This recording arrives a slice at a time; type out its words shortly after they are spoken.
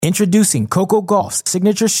Introducing Coco Gauff's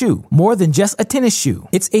signature shoe, more than just a tennis shoe.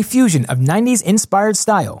 It's a fusion of 90s-inspired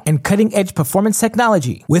style and cutting-edge performance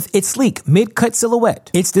technology. With its sleek mid-cut silhouette,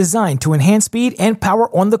 it's designed to enhance speed and power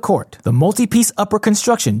on the court. The multi-piece upper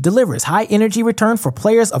construction delivers high-energy return for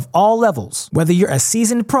players of all levels. Whether you're a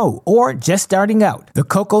seasoned pro or just starting out, the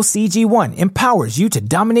Coco CG1 empowers you to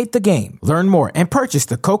dominate the game. Learn more and purchase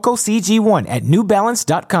the Coco CG1 at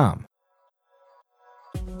NewBalance.com.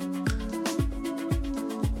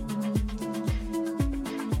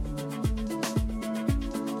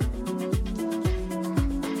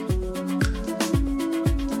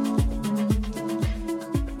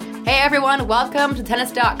 Hey everyone, welcome to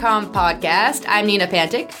Tennis.com podcast. I'm Nina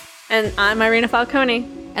Pantic. And I'm Irina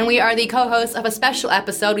Falcone. And we are the co-hosts of a special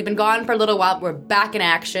episode. We've been gone for a little while, but we're back in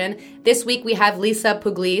action. This week we have Lisa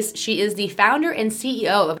Pugliese. She is the founder and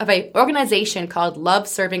CEO of an organization called Love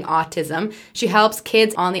Serving Autism. She helps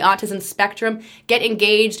kids on the autism spectrum get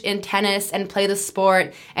engaged in tennis and play the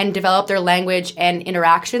sport and develop their language and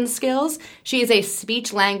interaction skills. She is a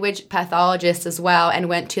speech-language pathologist as well and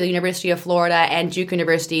went to the University of Florida and Duke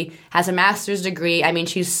University, has a master's degree. I mean,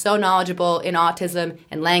 she's so knowledgeable in autism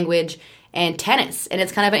and language and tennis. And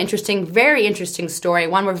it's kind of an interesting, very interesting story,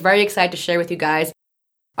 one we're very excited to share with you guys.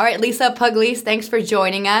 All right, Lisa Pugliese, thanks for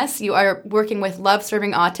joining us. You are working with Love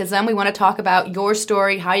Serving Autism. We want to talk about your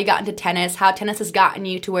story, how you got into tennis, how tennis has gotten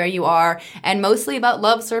you to where you are, and mostly about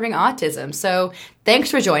Love Serving Autism. So thanks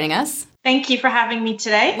for joining us. Thank you for having me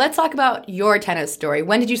today. Let's talk about your tennis story.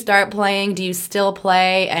 When did you start playing? Do you still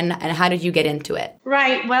play? And how did you get into it?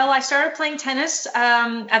 Right. Well, I started playing tennis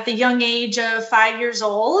at the young age of 5 years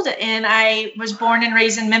old, and I was born and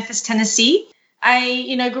raised in Memphis, Tennessee.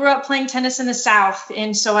 I, grew up playing tennis in the South,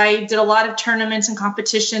 and so I did a lot of tournaments and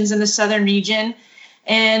competitions in the Southern region.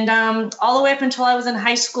 And all the way up until I was in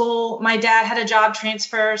high school, my dad had a job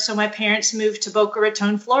transfer, so my parents moved to Boca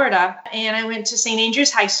Raton, Florida. And I went to St.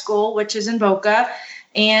 Andrews High School, which is in Boca,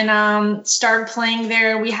 and started playing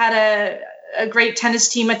there. We had a great tennis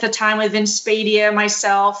team at the time with Vince Spadia,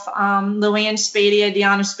 myself, Luann Spadia,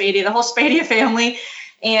 Deanna Spadia, the whole Spadia family.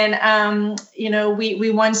 And, we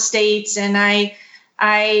won states, and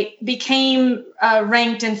I became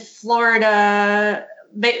ranked in Florida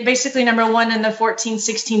basically number one in the 14,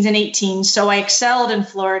 16s, and 18s. So I excelled in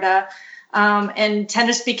Florida, and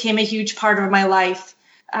tennis became a huge part of my life.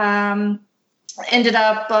 Ended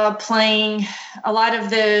up playing a lot of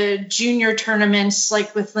the junior tournaments,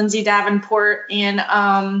 like with Lindsay Davenport and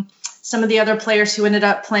some of the other players who ended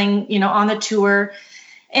up playing, on the tour.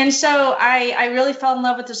 And so I really fell in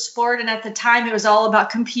love with the sport. And at the time, it was all about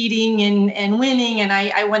competing and winning. And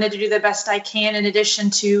I wanted to do the best I can, in addition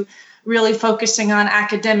to really focusing on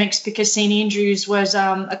academics, because St. Andrews was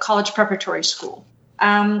a college preparatory school.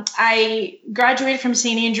 I graduated from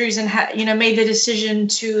St. Andrews and made the decision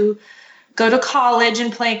to go to college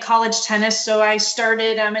and play college tennis. So I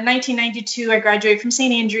started in 1992. I graduated from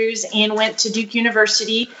St. Andrews and went to Duke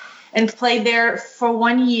University and played there for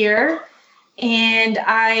 1 year. And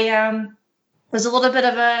I was a little bit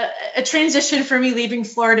of a transition for me, leaving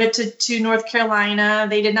Florida to North Carolina.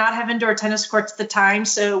 They did not have indoor tennis courts at the time,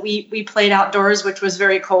 so we played outdoors, which was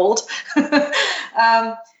very cold.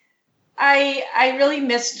 I really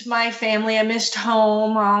missed my family. I missed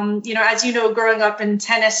home. As you know, growing up in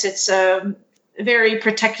tennis, it's a very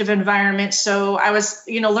protective environment. So I was,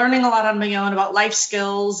 learning a lot on my own about life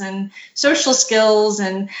skills and social skills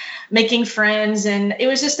and making friends. And it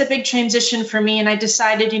was just a big transition for me. And I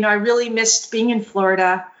decided, I really missed being in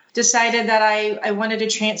Florida, decided that I wanted to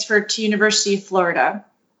transfer to University of Florida.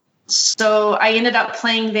 So I ended up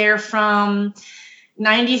playing there from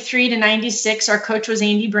 93 to 96. Our coach was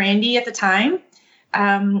Andy Brandy at the time.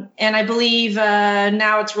 And I believe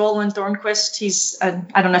now it's Roland Thornquist. He's,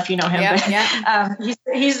 I don't know if you know him,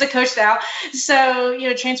 but he's the coach now. So,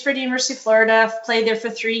 transferred to University of Florida, played there for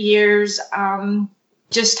 3 years,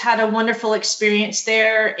 just had a wonderful experience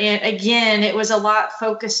there. And again, it was a lot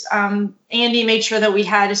focused. Andy made sure that we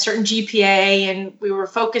had a certain GPA, and we were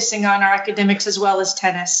focusing on our academics as well as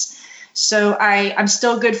tennis. So I'm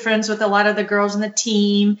still good friends with a lot of the girls on the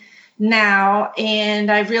team now,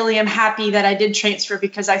 and I really am happy that I did transfer,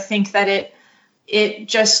 because I think that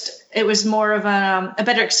it was more of a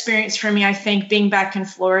better experience for me, I think, being back in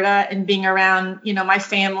Florida and being around, my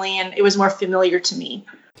family, and it was more familiar to me.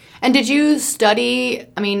 And did you study,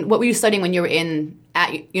 what were you studying when you were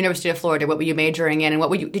at University of Florida? What were you majoring in,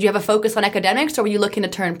 and did you have a focus on academics, or were you looking to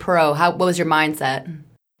turn pro? What was your mindset?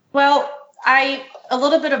 Well, A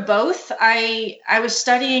little bit of both. I was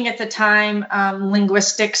studying at the time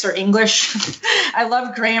linguistics or English. I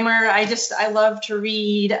love grammar. I love to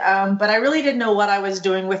read, but I really didn't know what I was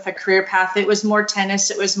doing with a career path. It was more tennis.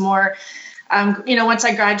 It was more, once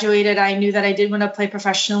I graduated, I knew that I did want to play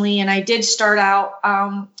professionally, and I did start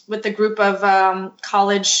out with a group of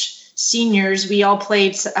college seniors. We all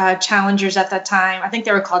played challengers at that time. I think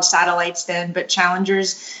they were called satellites then, but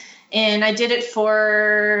challengers. And I did it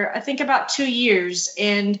for, I think, about 2 years.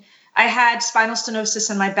 And I had spinal stenosis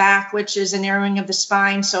in my back, which is a narrowing of the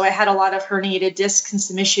spine. So I had a lot of herniated discs and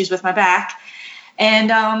some issues with my back. And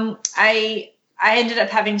I ended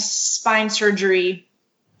up having spine surgery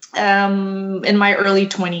in my early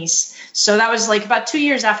 20s. So that was like about 2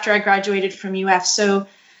 years after I graduated from UF. So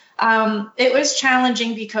it was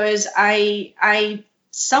challenging because I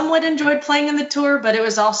somewhat enjoyed playing in the tour, but it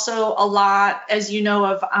was also a lot, as you know,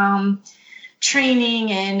 of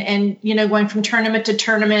training and going from tournament to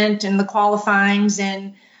tournament and the qualifyings.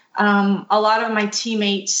 And a lot of my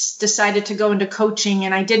teammates decided to go into coaching,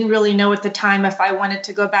 and I didn't really know at the time if I wanted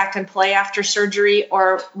to go back and play after surgery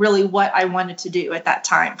or really what I wanted to do at that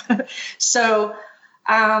time. So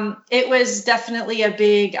it was definitely a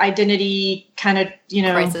big identity kind of,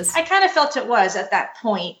 crisis. I kind of felt it was at that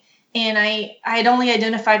point. And I had only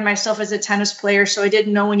identified myself as a tennis player, so I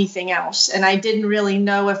didn't know anything else. And I didn't really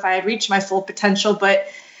know if I had reached my full potential. But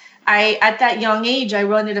at that young age, I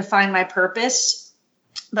wanted to find my purpose.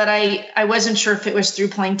 But I wasn't sure if it was through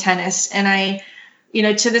playing tennis. And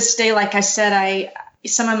to this day, like I said,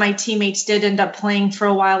 some of my teammates did end up playing for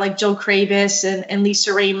a while, like Jill Krabis and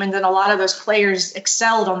Lisa Raymond. And a lot of those players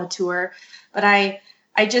excelled on the tour. But I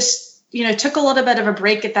just took a little bit of a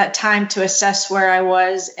break at that time to assess where I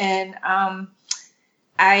was. And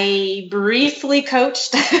I briefly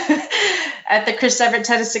coached at the Chris Evert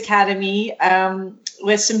Tennis Academy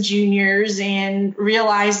with some juniors, and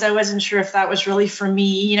realized I wasn't sure if that was really for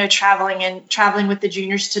me, traveling with the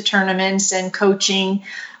juniors to tournaments and coaching.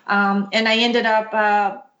 And I ended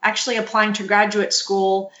up actually applying to graduate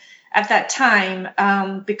school at that time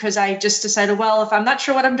because I just decided, well, if I'm not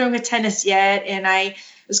sure what I'm doing with tennis yet, and I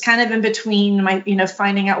was kind of in between my,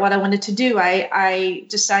 finding out what I wanted to do, I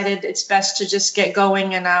decided it's best to just get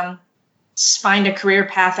going and find a career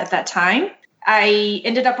path at that time. I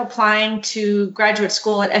ended up applying to graduate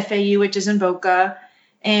school at FAU, which is in Boca,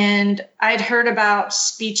 and I'd heard about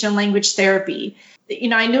speech and language therapy.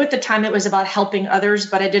 I knew at the time it was about helping others,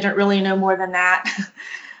 but I didn't really know more than that.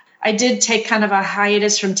 I did take kind of a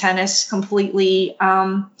hiatus from tennis completely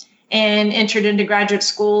and entered into graduate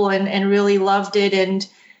school and really loved it and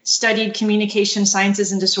studied communication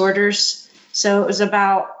sciences and disorders. So it was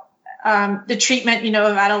about the treatment,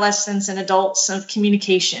 of adolescents and adults of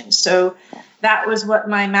communication. So that was what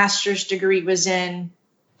my master's degree was in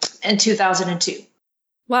 2002.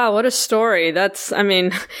 Wow, what a story. That's,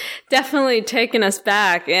 definitely taken us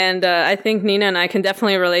back. And I think Nina and I can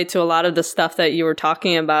definitely relate to a lot of the stuff that you were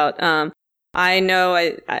talking about. I know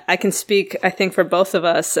I can speak, I think, for both of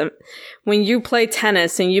us. When you play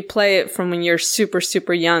tennis and you play it from when you're super,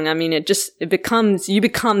 super young, you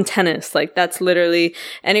become tennis. Like, that's literally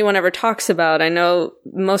anyone ever talks about. I know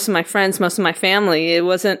most of my friends, most of my family, it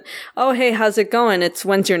wasn't, oh, hey, how's it going? It's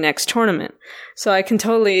when's your next tournament? So I can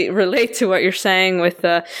totally relate to what you're saying with,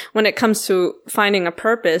 when it comes to finding a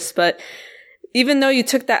purpose. But even though you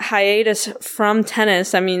took that hiatus from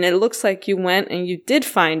tennis, it looks like you went and you did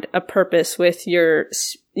find a purpose with your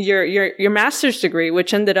master's degree,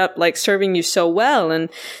 which ended up serving you so well. And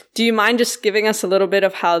do you mind just giving us a little bit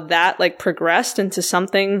of how that progressed into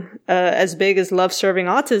something as big as Love Serving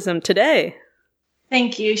Autism today?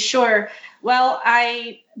 Thank you. Sure. Well,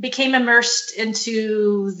 I became immersed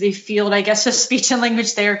into the field, I guess, of speech and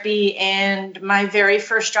language therapy. And my very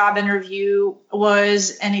first job interview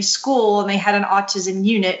was in a school, and they had an autism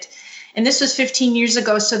unit. And this was 15 years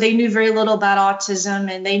ago. So they knew very little about autism,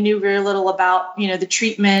 and they knew very little about, the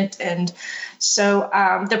treatment. And so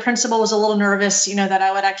the principal was a little nervous, that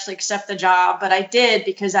I would actually accept the job. But I did,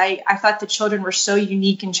 because I thought the children were so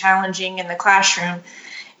unique and challenging in the classroom.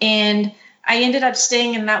 And I ended up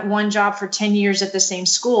staying in that one job for 10 years at the same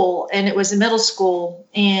school, and it was a middle school,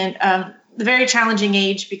 and a very challenging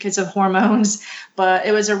age because of hormones, but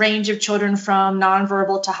it was a range of children from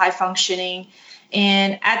nonverbal to high functioning.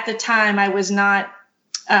 And at the time, I was not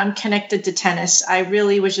connected to tennis. I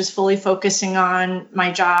really was just fully focusing on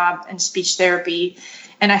my job and speech therapy,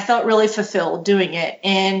 and I felt really fulfilled doing it.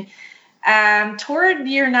 And toward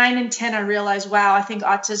year 9 and 10, I realized, wow, I think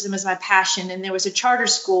autism is my passion. And there was a charter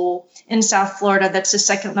school in South Florida that's the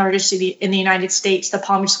second largest city in the United States, the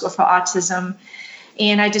Palm Beach School for Autism.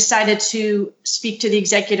 And I decided to speak to the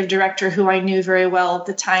executive director, who I knew very well at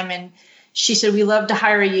the time. And she said, "We love to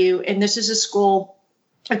hire you. And this is a school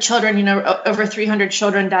of children, over 300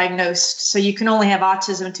 children diagnosed. So you can only have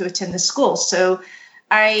autism to attend the school." So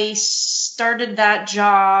I started that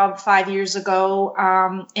job 5 years ago,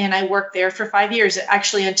 and I worked there for 5 years,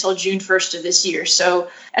 actually until June 1st of this year. So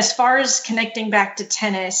as far as connecting back to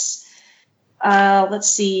tennis, let's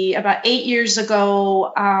see, about 8 years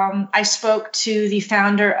ago, I spoke to the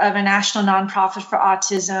founder of a national nonprofit for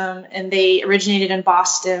autism, and they originated in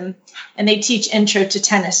Boston, and they teach intro to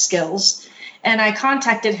tennis skills. And I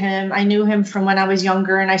contacted him. I knew him from when I was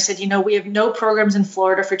younger, and I said, we have no programs in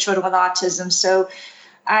Florida for children with autism. So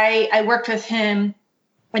I worked with him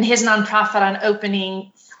and his nonprofit on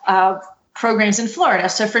opening programs in Florida.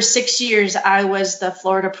 So for 6 years, I was the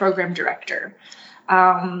Florida program director.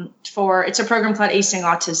 It's a program called Acing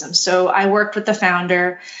Autism. So I worked with the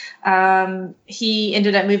founder. He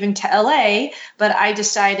ended up moving to LA, but I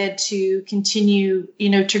decided to continue,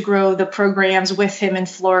 to grow the programs with him in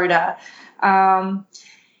Florida.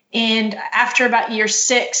 And after about year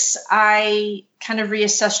 6, I kind of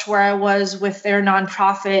reassessed where I was with their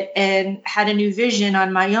nonprofit and had a new vision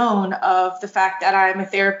on my own of the fact that I'm a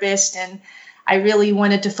therapist, and I really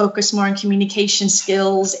wanted to focus more on communication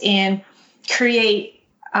skills and create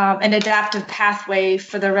an adaptive pathway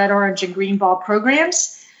for the red, orange, and green ball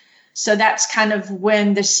programs. So that's kind of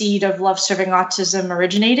when the seed of Love Serving Autism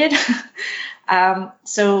originated.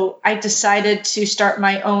 So I decided to start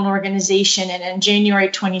my own organization. And in January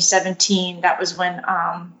 2017, that was when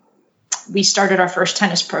we started our first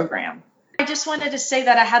tennis program. I just wanted to say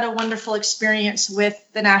that I had a wonderful experience with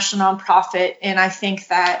the national nonprofit. And I think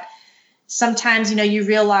that sometimes, you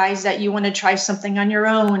realize that you want to try something on your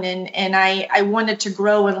own. And I wanted to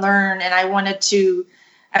grow and learn. And I wanted to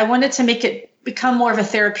make it become more of a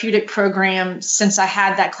therapeutic program since I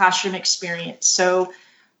had that classroom experience. So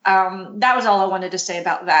that was all I wanted to say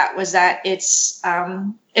about that, was that it's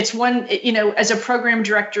one, as a program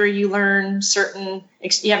director, you learn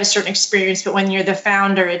you have a certain experience, but when you're the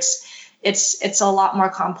founder, it's a lot more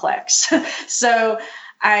complex. So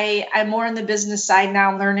I'm more on the business side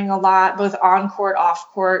now, learning a lot, both on court,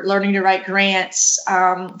 off court, learning to write grants,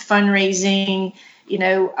 fundraising,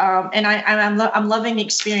 and I'm loving the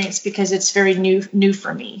experience because it's very new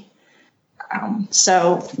for me.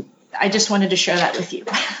 So I just wanted to share that with you.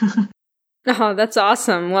 Oh, that's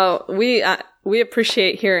awesome. Well, we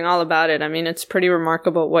appreciate hearing all about it. I mean, it's pretty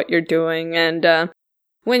remarkable what you're doing. And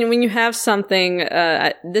when you have something,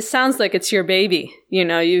 this sounds like it's your baby.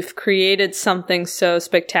 You've created something so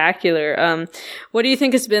spectacular. What do you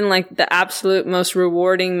think has been like the absolute most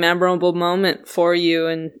rewarding, memorable moment for you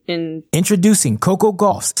in Introducing Coco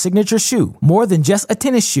Gauff's signature shoe. More than just a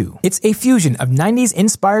tennis shoe, it's a fusion of 90s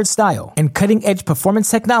inspired style and cutting-edge performance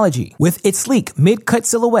technology. With its sleek mid-cut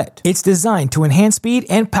silhouette, it's designed to enhance speed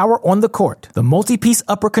and power on the court. The multi-piece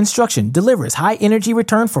upper construction delivers high energy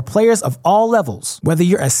return for players of all levels. Whether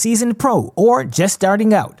you're a seasoned pro or just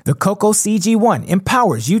starting out, the Coco CG1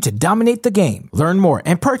 empowers you to dominate the game. Learn more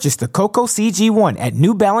and purchase the Coco CG1 at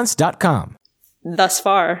newbalance.com. Thus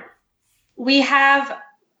far, we have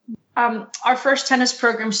our first tennis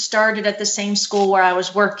program started at the same school where I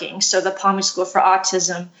was working, so the Palmy School for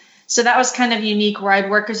Autism. So that was kind of unique, where I'd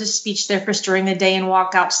work as a speech therapist during the day and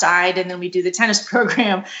walk outside, and then we do the tennis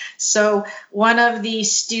program. So one of the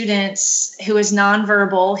students who is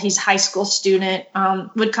nonverbal, he's a high school student,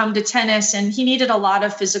 would come to tennis, and he needed a lot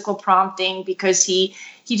of physical prompting because he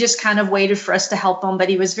just kind of waited for us to help him, but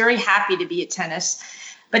he was very happy to be at tennis.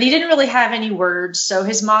 But he didn't really have any words. So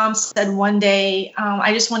his mom said one day,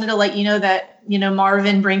 I just wanted to let you know that,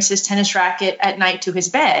 Marvin brings his tennis racket at night to his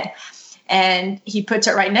bed. And he puts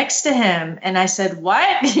it right next to him. And I said,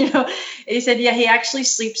 what? He said, yeah, he actually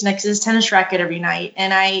sleeps next to his tennis racket every night.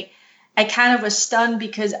 And I kind of was stunned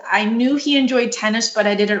because I knew he enjoyed tennis, but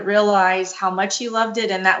I didn't realize how much he loved it.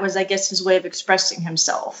 And that was, I guess, his way of expressing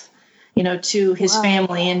himself, to his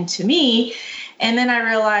family and to me. And then I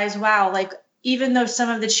realized, wow, like, even though some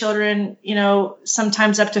of the children,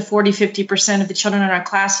 sometimes up to 40-50% of the children in our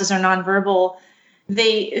classes are nonverbal,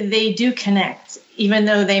 they do connect, even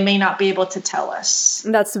though they may not be able to tell us.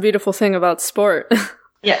 That's the beautiful thing about sport.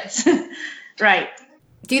 Yes, right.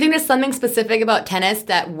 Do you think there's something specific about tennis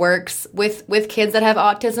that works with kids that have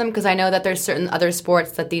autism? Because I know that there's certain other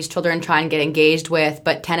sports that these children try and get engaged with,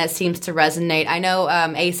 but tennis seems to resonate. I know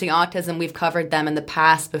Acing Autism, we've covered them in the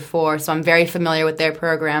past before, so I'm very familiar with their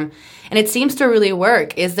program. And it seems to really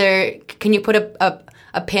work. Can you put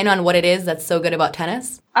a pin on what it is that's so good about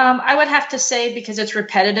tennis? I would have to say because it's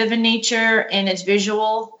repetitive in nature and it's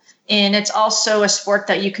visual And it's also a sport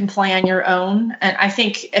that you can play on your own. And I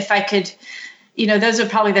think if I could, those are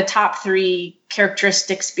probably the top three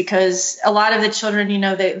characteristics, because a lot of the children,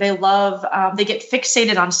 they love, they get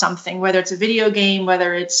fixated on something, whether it's a video game,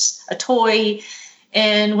 whether it's a toy.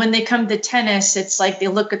 And when they come to tennis, it's like they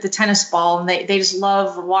look at the tennis ball and they just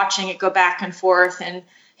love watching it go back and forth and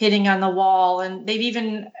hitting on the wall. And they've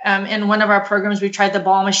even, in one of our programs, we tried the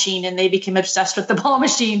ball machine and they became obsessed with the ball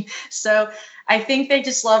machine. So I think they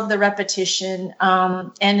just love the repetition.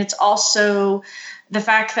 And it's also the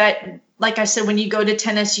fact that, like I said, when you go to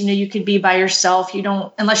tennis, you could be by yourself. You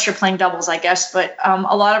don't, unless you're playing doubles, I guess. But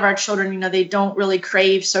a lot of our children, they don't really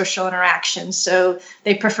crave social interaction. So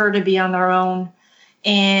they prefer to be on their own.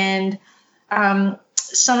 And a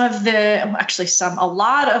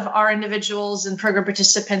lot of our individuals and program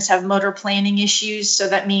participants have motor planning issues. So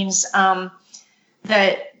that means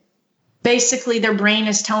that basically their brain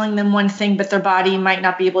is telling them one thing, but their body might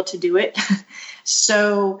not be able to do it.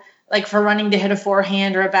 So like for running to hit a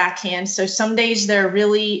forehand or a backhand. So some days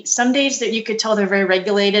that you could tell they're very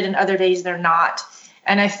regulated and other days they're not.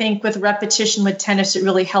 And I think with repetition with tennis, it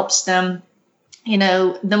really helps them.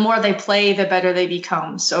 The more they play, the better they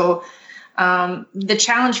become. So the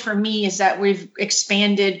challenge for me is that we've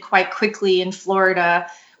expanded quite quickly in Florida,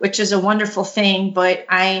 which is a wonderful thing. But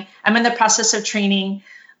I'm in the process of training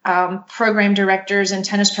program directors and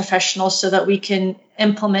tennis professionals so that we can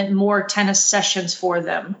implement more tennis sessions for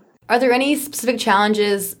them. Are there any specific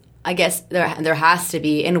challenges, I guess there has to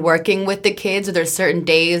be, in working with the kids? Or there's certain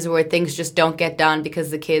days where things just don't get done because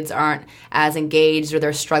the kids aren't as engaged or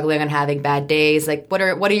they're struggling and having bad days? Like, what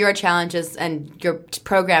are your challenges and your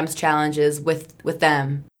program's challenges with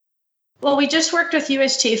them? Well, we just worked with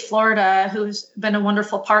USTA Florida, who's been a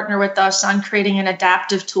wonderful partner with us on creating an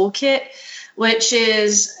adaptive toolkit, which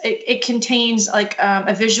is, it contains like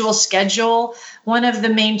a visual schedule. One of the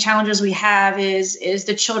main challenges we have is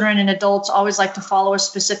the children and adults always like to follow a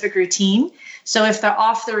specific routine. So if they're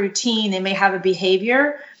off the routine, they may have a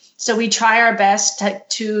behavior. So we try our best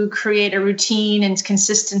to create a routine and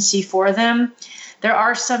consistency for them. There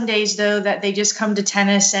are some days, though, that they just come to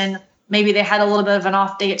tennis and maybe they had a little bit of an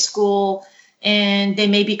off day at school and they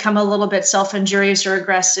may become a little bit self-injurious or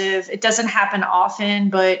aggressive. It doesn't happen often,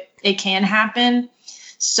 but it can happen.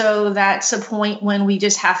 So that's a point when we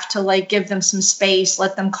just have to give them some space,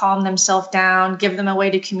 let them calm themselves down, give them a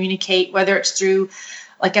way to communicate, whether it's through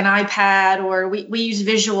like an iPad or we use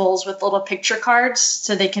visuals with little picture cards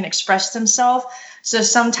so they can express themselves. So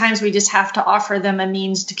sometimes we just have to offer them a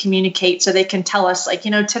means to communicate so they can tell us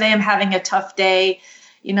today I'm having a tough day.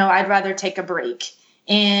 I'd rather take a break.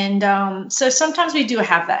 And so sometimes we do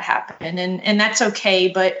have that happen and that's okay.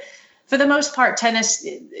 But for the most part, tennis,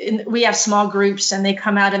 we have small groups and they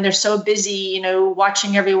come out and they're so busy,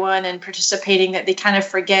 watching everyone and participating that they kind of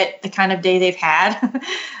forget the kind of day they've had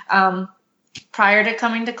prior to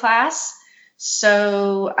coming to class.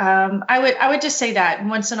 So I would just say that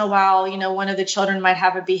once in a while, one of the children might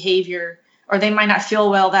have a behavior or they might not feel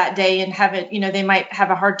well that day and have it, they might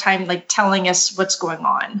have a hard time telling us what's going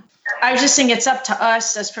on. I was just saying it's up to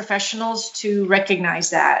us as professionals to recognize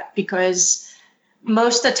that, because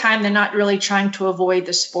most of the time they're not really trying to avoid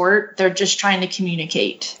the sport. They're just trying to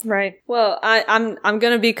communicate. Right. Well, I'm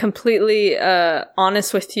going to be completely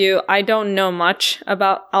honest with you. I don't know much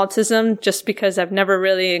about autism just because I've never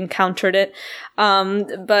really encountered it.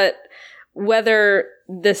 But whether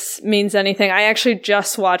this means anything, I actually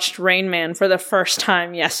just watched Rain Man for the first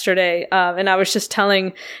time yesterday. And I was just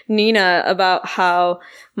telling Nina about how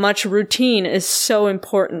much routine is so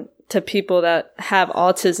important to people that have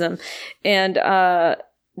autism. And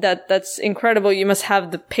that's incredible. You must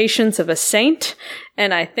have the patience of a saint.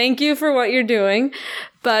 And I thank you for what you're doing.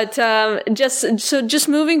 But just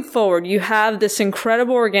moving forward, you have this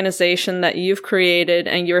incredible organization that you've created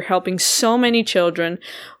and you're helping so many children.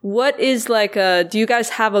 What is do you guys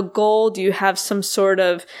have a goal? Do you have some sort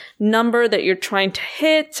of number that you're trying to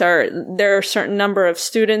hit? Or there are a certain number of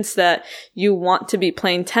students that you want to be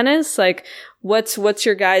playing tennis? What's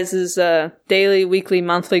your guys' daily, weekly,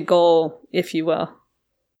 monthly goal, if you will?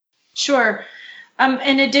 Sure.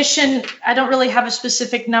 In addition, I don't really have a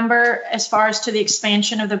specific number as far as to the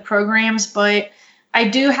expansion of the programs, but I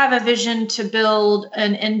do have a vision to build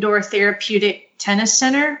an indoor therapeutic tennis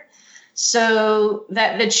center so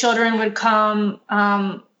that the children would come,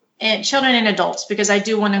 and children and adults, because I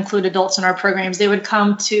do want to include adults in our programs. They would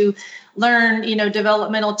come to learn,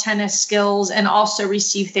 developmental tennis skills and also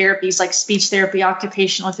receive therapies like speech therapy,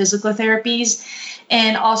 occupational and physical therapies,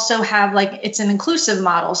 and also have it's an inclusive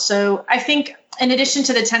model. So I think in addition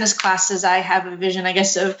to the tennis classes, I have a vision, I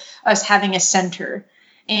guess, of us having a center.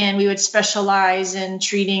 and we would specialize in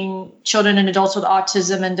treating children and adults with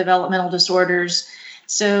autism and developmental disorders.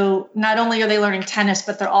 So not only are they learning tennis,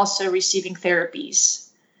 but they're also receiving therapies.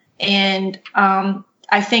 And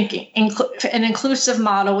I think an inclusive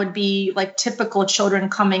model would be like typical children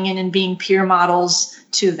coming in and being peer models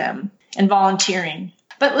to them and volunteering.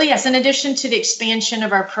 But yes, in addition to the expansion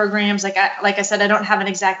of our programs, like I said, I don't have an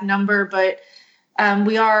exact number, but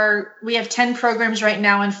we have 10 programs right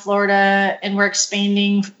now in Florida, and we're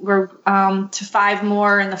expanding. We're to 5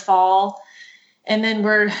 more in the fall, and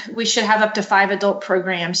then we should have up to 5 adult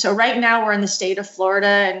programs. So right now we're in the state of Florida,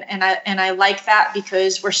 and I like that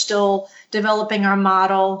because we're still developing our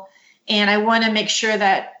model, and I want to make sure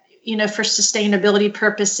that, you know, for sustainability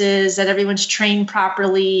purposes, that everyone's trained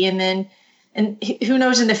properly, and who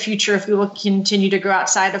knows in the future if we will continue to grow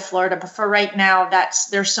outside of Florida. But for right now,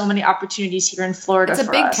 there's so many opportunities here in Florida. It's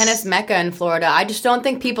a big tennis mecca in Florida. I just don't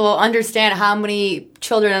think people understand how many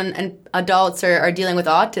children and adults are dealing with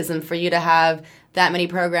autism for you to have that many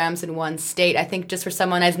programs in one state. I think just for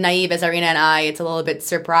someone as naive as Irina and I, it's a little bit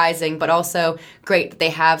surprising, but also great that they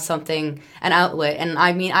have something, an outlet. And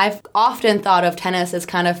I mean, I've often thought of tennis as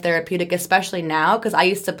kind of therapeutic, especially now, because I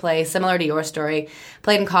used to play, similar to your story,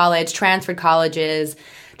 played in college, transferred colleges,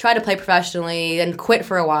 tried to play professionally, and quit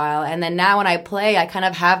for a while. And then now when I play, I kind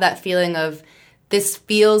of have that feeling of, this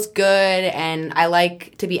feels good, and I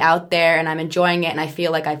like to be out there, and I'm enjoying it, and I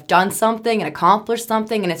feel like I've done something and accomplished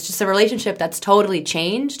something, and it's just a relationship that's totally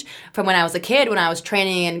changed from when I was a kid, when I was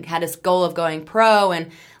training and had this goal of going pro,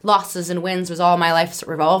 and losses and wins was all my life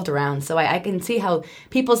revolved around. So I can see how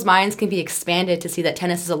people's minds can be expanded to see that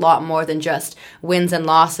tennis is a lot more than just wins and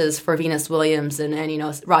losses for Venus Williams and you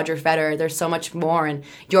know, Roger Federer. There's so much more, and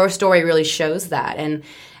your story really shows that. And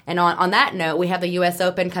on that note, we have the U.S.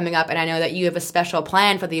 Open coming up, and I know that you have a special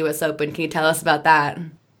plan for the U.S. Open. Can you tell us about that?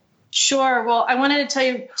 Sure. Well, I wanted to tell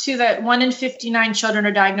you, too, that 1 in 59 children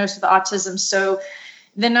are diagnosed with autism, so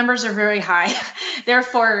the numbers are very high.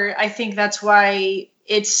 Therefore, I think that's why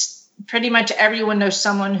it's pretty much everyone knows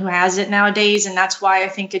someone who has it nowadays, and that's why I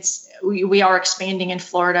think we are expanding in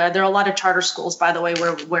Florida. There are a lot of charter schools, by the way,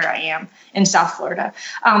 where I am in South Florida.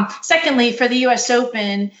 Secondly, for the U.S.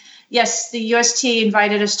 Open, yes, the USTA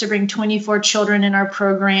invited us to bring 24 children in our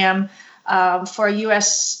program for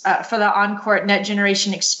the on-court net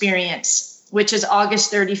generation experience, which is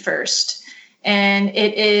August 31st. And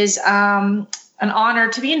it is an honor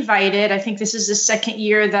to be invited. I think this is the second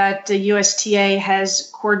year that the USTA has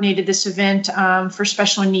coordinated this event for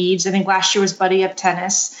special needs. I think last year was Buddy Up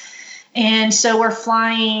Tennis. And so we're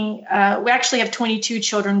flying, we actually have 22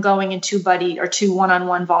 children going and 2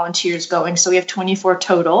 one-on-one volunteers going. So we have 24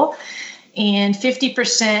 total, and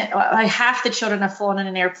 50%, like half the children have flown in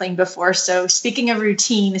an airplane before. So speaking of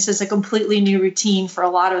routine, this is a completely new routine for a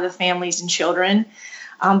lot of the families and children.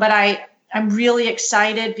 But I'm really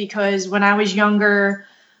excited because when I was younger,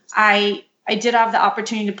 I did have the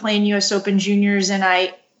opportunity to play in US Open Juniors, and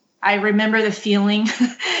I remember the feeling,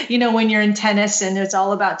 you know, when you're in tennis and it's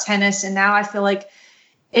all about tennis. And now I feel like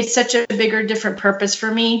it's such a bigger, different purpose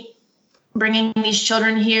for me, bringing these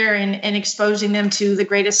children here and exposing them to the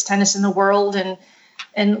greatest tennis in the world.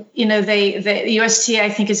 And you know, the USTA,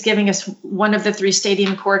 I think, is giving us one of the 3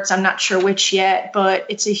 stadium courts. I'm not sure which yet, but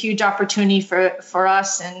it's a huge opportunity for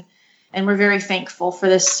us. And we're very thankful for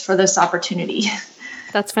this opportunity.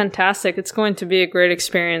 That's fantastic. It's going to be a great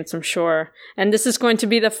experience, I'm sure. And this is going to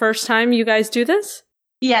be the first time you guys do this?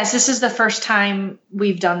 Yes, this is the first time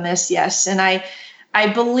we've done this, yes. And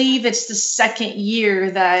I believe it's the second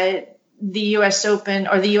year that the US Open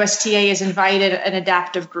or the USTA has invited an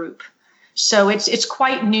adaptive group. So it's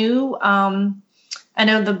quite new. I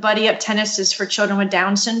know the Buddy Up Tennis is for children with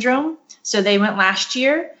Down syndrome. So they went last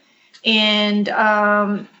year. And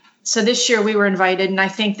so this year we were invited, and I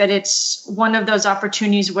think that it's one of those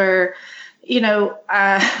opportunities where, you know,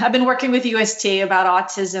 I've been working with USTA about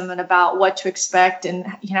autism and about what to expect, and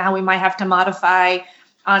you know how we might have to modify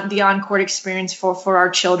the on-court experience for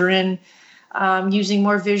our children, using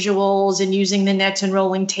more visuals and using the nets and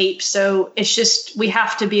rolling tape. So it's just we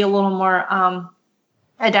have to be a little more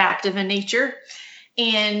adaptive in nature.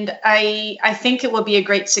 And I think it will be a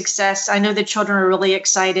great success. I know the children are really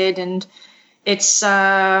excited, and it's,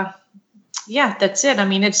 that's it. I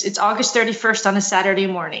mean, it's August 31st on a Saturday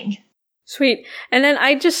morning. Sweet. And then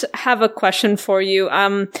I just have a question for you.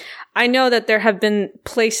 I know that there have been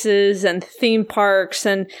places and theme parks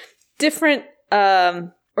and different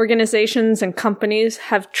organizations and companies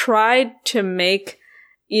have tried to make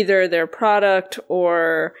either their product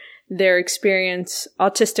or their experience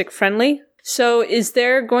autistic friendly. So is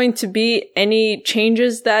there going to be any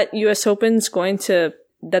changes that US Open's going to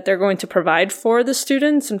that they're going to provide for the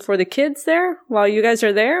students and for the kids there while you guys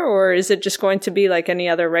are there? Or is it just going to be like any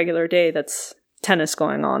other regular day that's tennis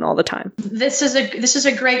going on all the time? This is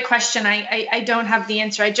a great question. I don't have the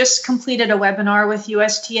answer. I just completed a webinar with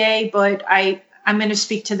USTA, but I'm going to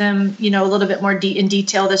speak to them, a little bit more in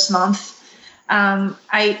detail this month.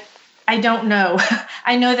 I don't know.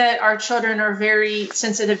 I know that our children are very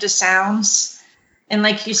sensitive to sounds. And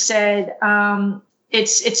like you said,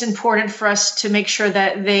 it's important for us to make sure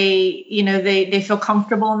that they feel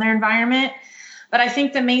comfortable in their environment. But I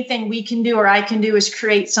think the main thing we can do, or I can do, is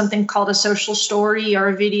create something called a social story or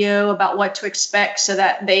a video about what to expect so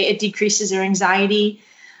that it decreases their anxiety.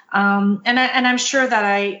 And I'm sure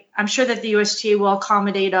that the USTA will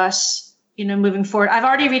accommodate us, moving forward. I've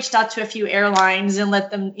already reached out to a few airlines and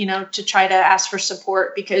let them, to try to ask for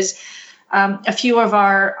support, because a few of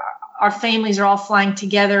our families are all flying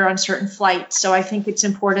together on certain flights. So I think it's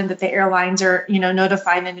important that the airlines are,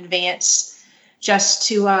 notified in advance, just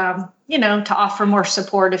to, to offer more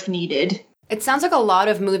support if needed. It sounds like a lot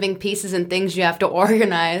of moving pieces and things you have to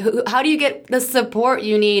organize. How do you get the support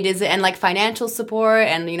you need? Is it like financial support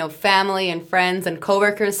and, family and friends and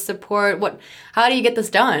coworkers support? How do you get this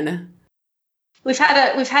done? We've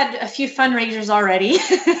had a few fundraisers already.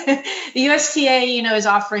 The USTA, is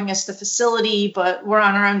offering us the facility, but we're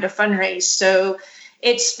on our own to fundraise. So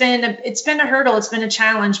it's been a hurdle. It's been a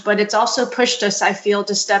challenge, but it's also pushed us, I feel,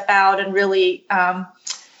 to step out and really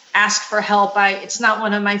ask for help. It's not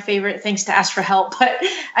one of my favorite things to ask for help, but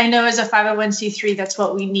I know as a 501c3, that's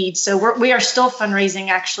what we need. So we are still fundraising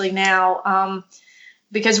actually now,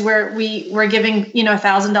 because we're giving,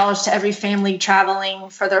 $1,000 to every family traveling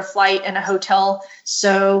for their flight and a hotel.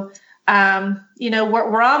 So,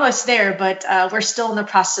 we're almost there, but we're still in the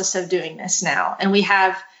process of doing this now. And we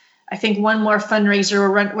have, I think, one more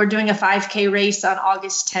fundraiser. We're doing a 5K race on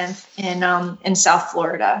August 10th in South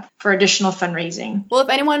Florida for additional fundraising. Well, if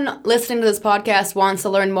anyone listening to this podcast wants to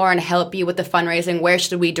learn more and help you with the fundraising, where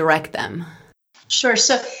should we direct them? Sure.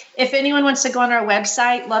 So if anyone wants to go on our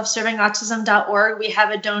website, loveservingautism.org, we have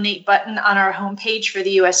a donate button on our homepage for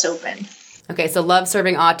the U.S. Open. Okay, so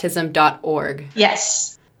loveservingautism.org.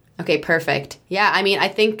 Yes. Okay, perfect. Yeah, I mean, I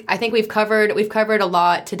think we've covered a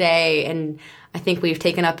lot today, and I think we've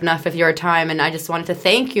taken up enough of your time, and I just wanted to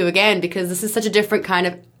thank you again, because this is such a different kind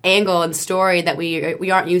of angle and story that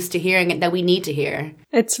we aren't used to hearing and that we need to hear.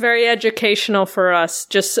 It's very educational for us.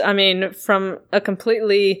 From a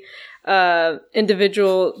completely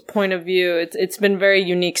individual point of view, it's been very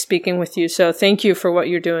unique speaking with you. So thank you for what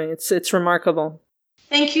you're doing. It's remarkable.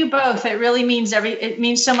 Thank you both. It really means it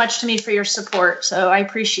means so much to me for your support. So I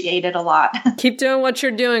appreciate it a lot. Keep doing what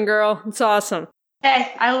you're doing, girl. It's awesome.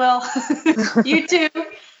 Hey, I will. You too.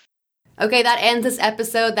 Okay, that ends this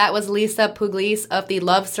episode. That was Lisa Pugliese of the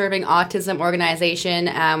Love Serving Autism organization.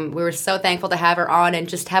 We were so thankful to have her on and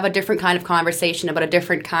just have a different kind of conversation about a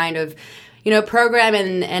different kind of program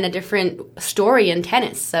and a different story in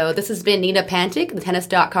tennis. So this has been Nina Pantic, the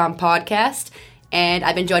Tennis.com podcast, and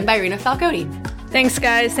I've been joined by Irina Falcone. Thanks,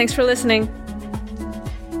 guys. Thanks for listening.